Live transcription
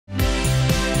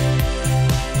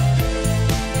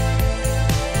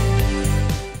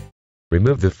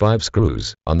Remove the 5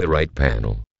 screws on the right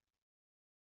panel.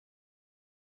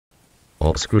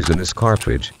 All screws in this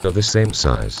cartridge are the same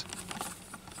size.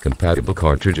 Compatible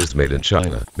cartridges made in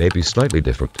China may be slightly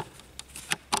different.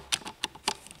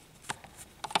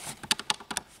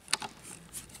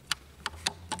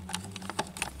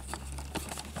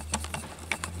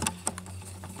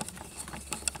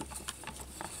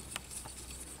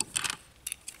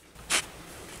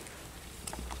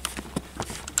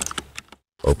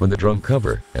 Open the drum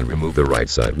cover and remove the right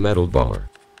side metal bar.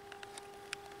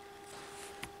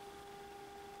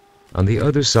 On the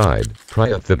other side,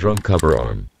 pry up the drum cover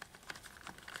arm.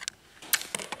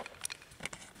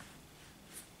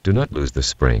 Do not lose the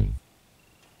spring.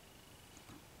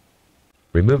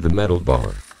 Remove the metal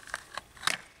bar.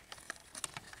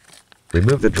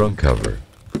 Remove the drum cover.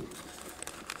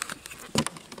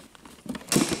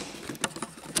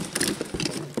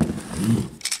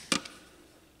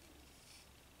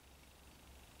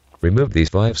 Remove these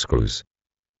 5 screws.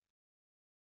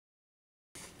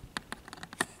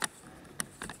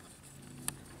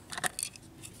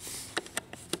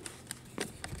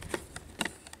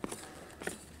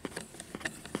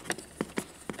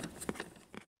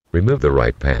 Remove the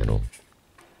right panel.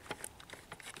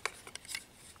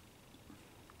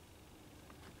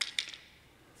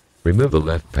 Remove the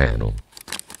left panel.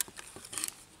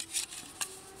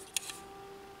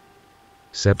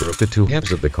 Separate the 2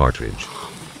 halves of the cartridge.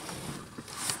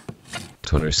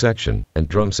 Toner section and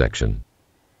drum section.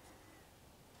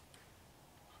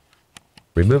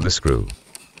 Remove the screw.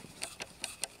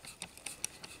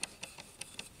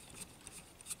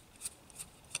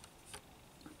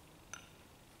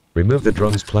 Remove the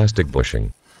drum's plastic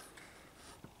bushing.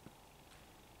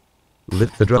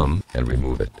 Lift the drum and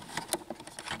remove it.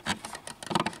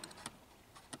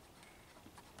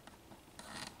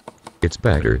 It's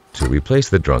better to replace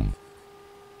the drum.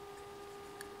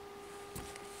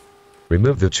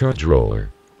 Remove the charge roller.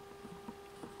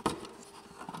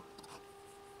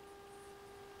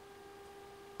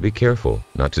 Be careful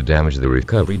not to damage the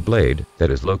recovery blade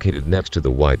that is located next to the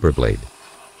wiper blade.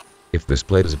 If this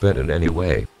blade is bent in any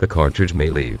way, the cartridge may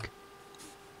leak.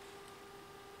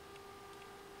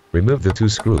 Remove the 2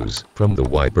 screws from the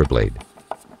wiper blade.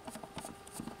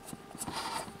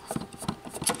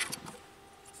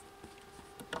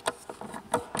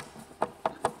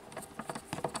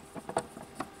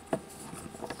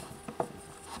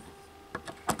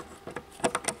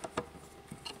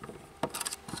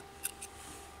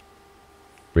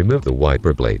 Remove the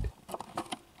wiper blade.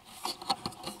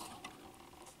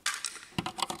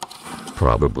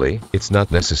 Probably, it's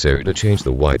not necessary to change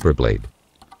the wiper blade.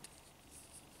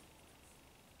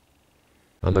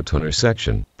 On the toner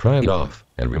section, pry it off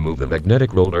and remove the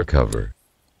magnetic roller cover.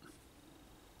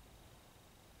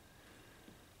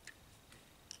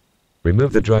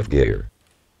 Remove the drive gear.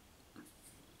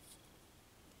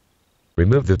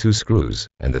 Remove the 2 screws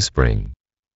and the spring.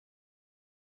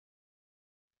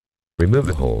 Remove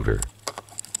the holder.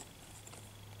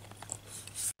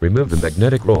 Remove the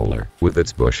magnetic roller with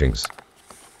its bushings.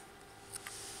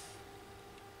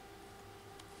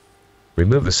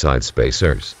 Remove the side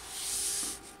spacers.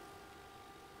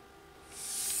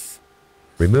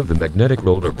 Remove the magnetic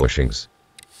roller bushings.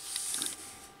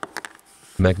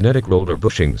 Magnetic roller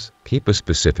bushings keep a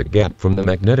specific gap from the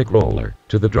magnetic roller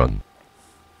to the drum.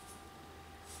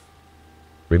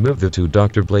 Remove the 2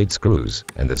 doctor blade screws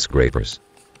and the scrapers.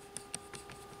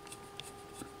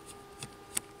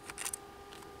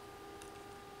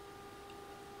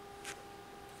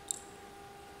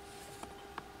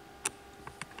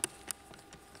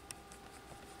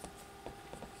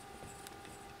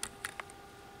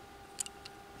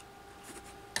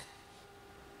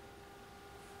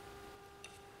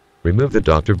 Remove the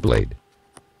doctor blade.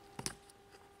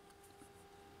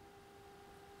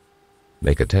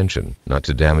 Make attention not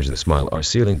to damage the smile or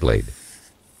sealing blade.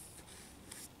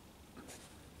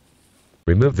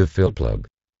 Remove the fill plug.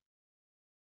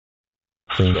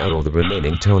 Clean out all the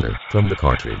remaining toner from the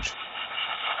cartridge.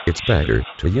 It's better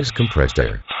to use compressed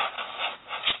air.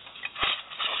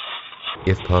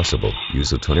 If possible,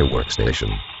 use a toner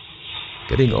workstation.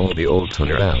 Getting all the old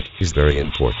toner out is very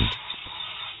important.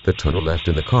 The toner left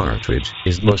in the cartridge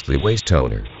is mostly waste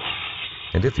toner.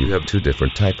 And if you have 2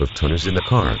 different types of toners in the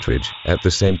cartridge at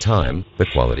the same time, the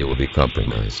quality will be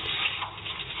compromised.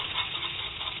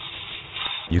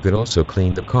 You can also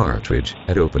clean the cartridge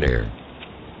at open air.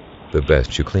 The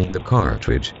best you clean the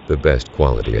cartridge, the best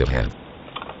quality it'll have.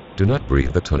 Do not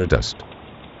breathe the toner dust.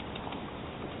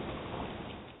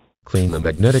 Clean the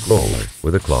magnetic roller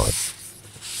with a cloth.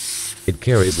 It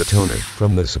carries the toner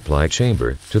from the supply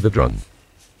chamber to the drum.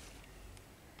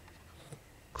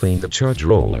 Clean the charge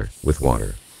roller with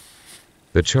water.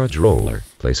 The charge roller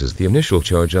places the initial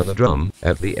charge on the drum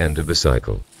at the end of the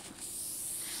cycle.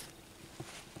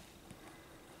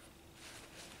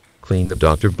 Clean the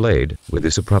doctor blade with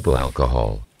isopropyl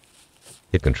alcohol.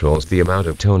 It controls the amount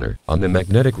of toner on the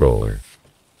magnetic roller.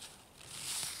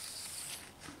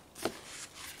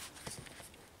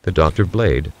 The doctor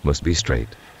blade must be straight.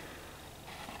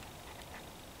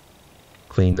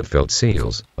 Clean the felt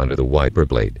seals under the wiper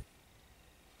blade.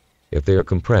 If they are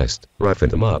compressed, roughen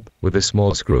them up with a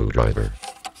small screwdriver.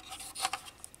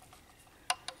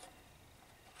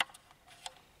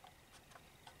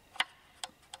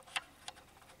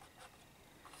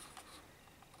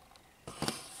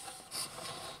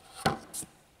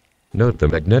 Note the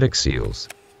magnetic seals.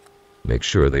 Make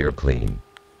sure they are clean.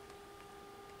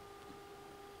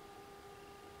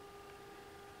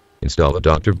 Install the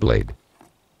doctor blade.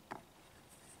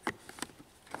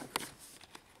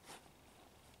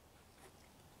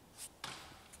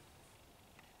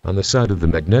 On the side of the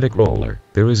magnetic roller,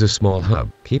 there is a small hub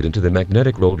keyed into the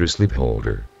magnetic roller sleeve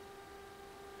holder.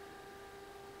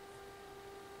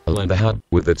 Align the hub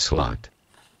with its slot.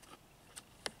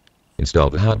 Install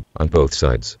the hub on both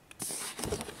sides.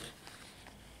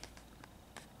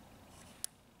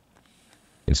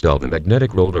 Install the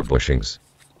magnetic roller bushings.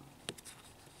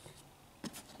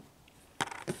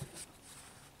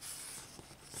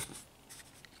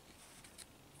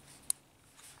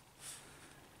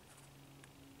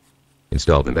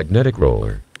 Install the magnetic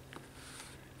roller.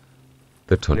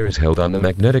 The toner is held on the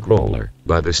magnetic roller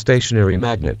by the stationary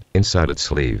magnet inside its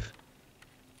sleeve.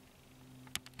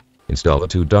 Install the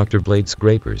two doctor blade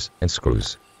scrapers and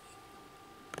screws.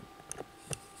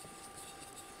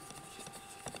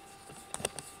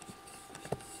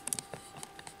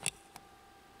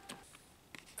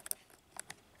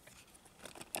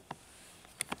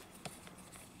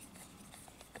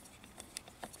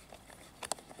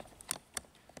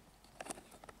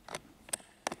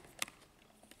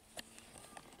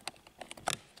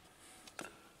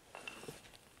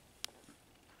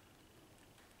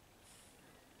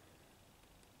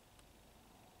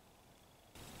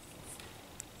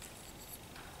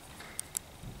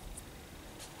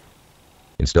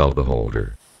 Install the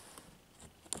holder.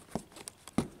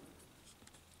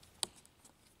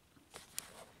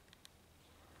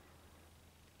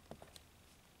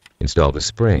 Install the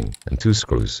spring and two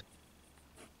screws.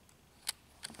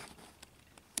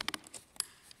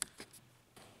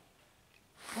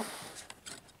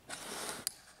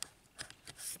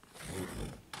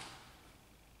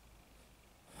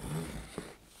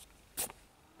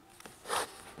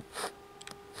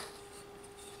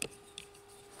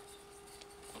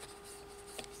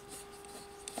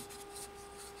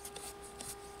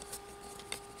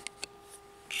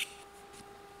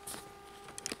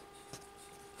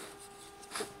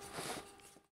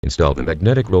 Install the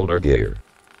magnetic roller gear.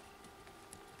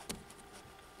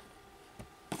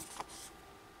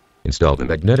 Install the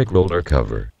magnetic roller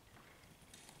cover.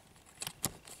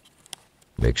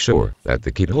 Make sure that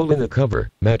the keyed hole in the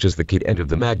cover matches the keyed end of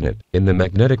the magnet in the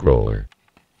magnetic roller.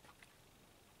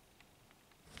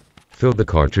 Fill the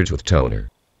cartridge with toner.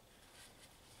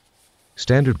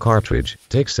 Standard cartridge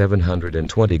takes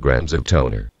 720 grams of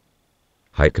toner.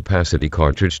 High-capacity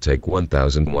cartridge take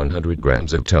 1,100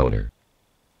 grams of toner.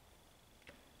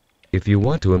 If you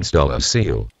want to install a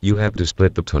seal, you have to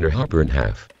split the toner hopper in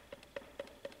half.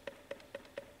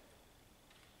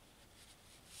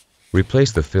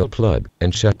 Replace the fill plug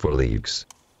and check for leaks.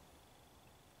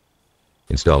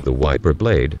 Install the wiper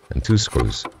blade and two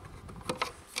screws.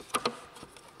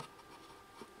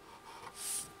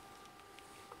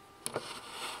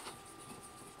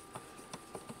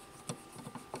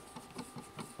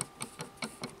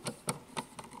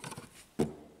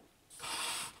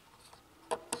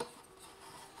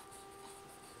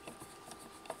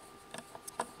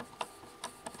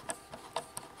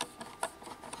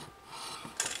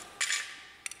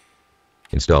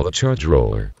 Install the charge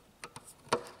roller.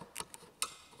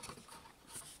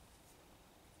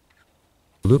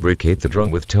 Lubricate the drum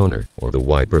with toner, or the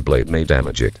wiper blade may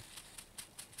damage it.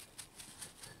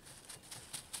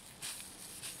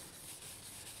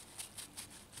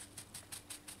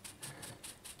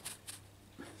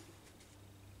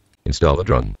 Install the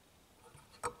drum.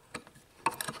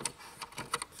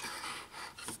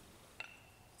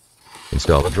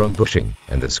 Install the drum bushing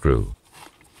and the screw.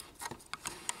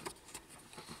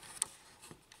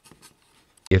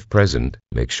 If present,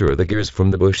 make sure the gears from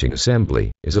the bushing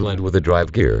assembly is aligned with the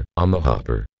drive gear on the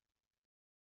hopper.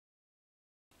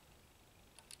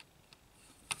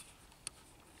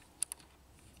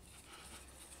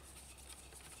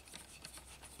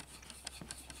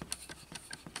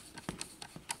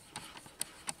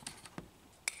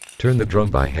 Turn the drum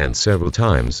by hand several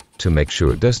times to make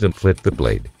sure it doesn't flip the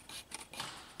blade.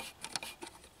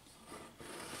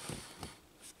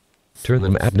 Turn the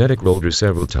magnetic roller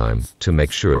several times to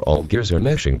make sure all gears are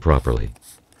meshing properly.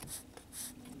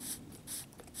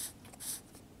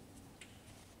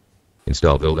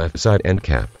 Install the left side end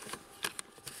cap.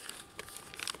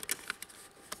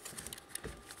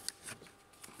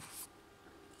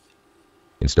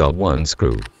 Install one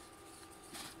screw.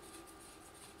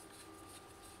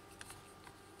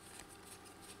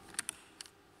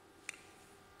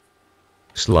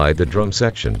 Slide the drum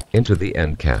section into the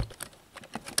end cap.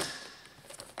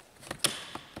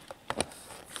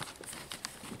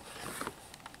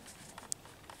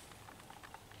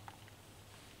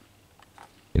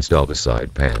 Install the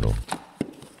side panel.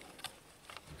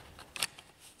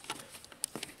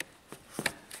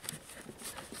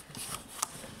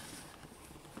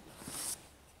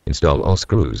 Install all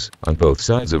screws on both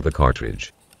sides of the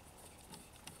cartridge.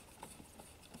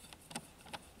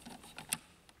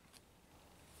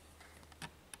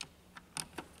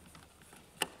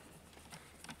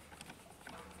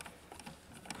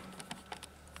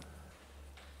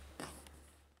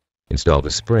 Install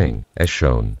the spring as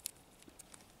shown.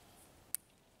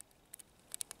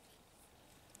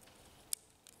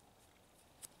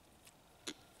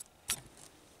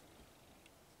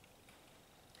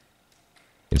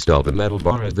 Install the metal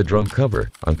bar of the drum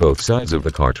cover on both sides of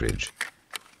the cartridge.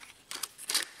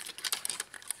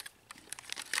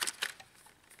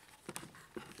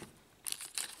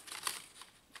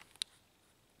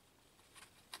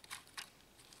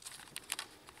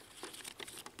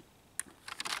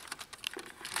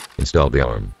 Install the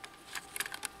arm.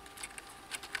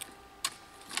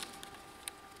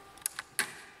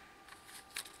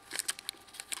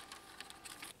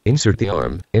 Insert the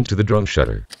arm into the drum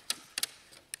shutter.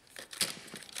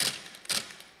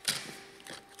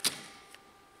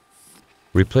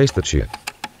 Replace the chip.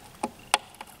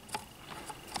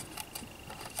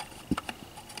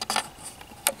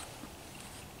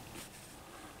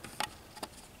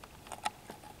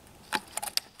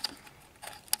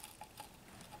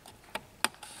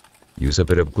 Use a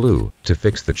bit of glue to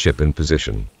fix the chip in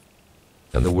position.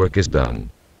 And the work is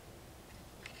done.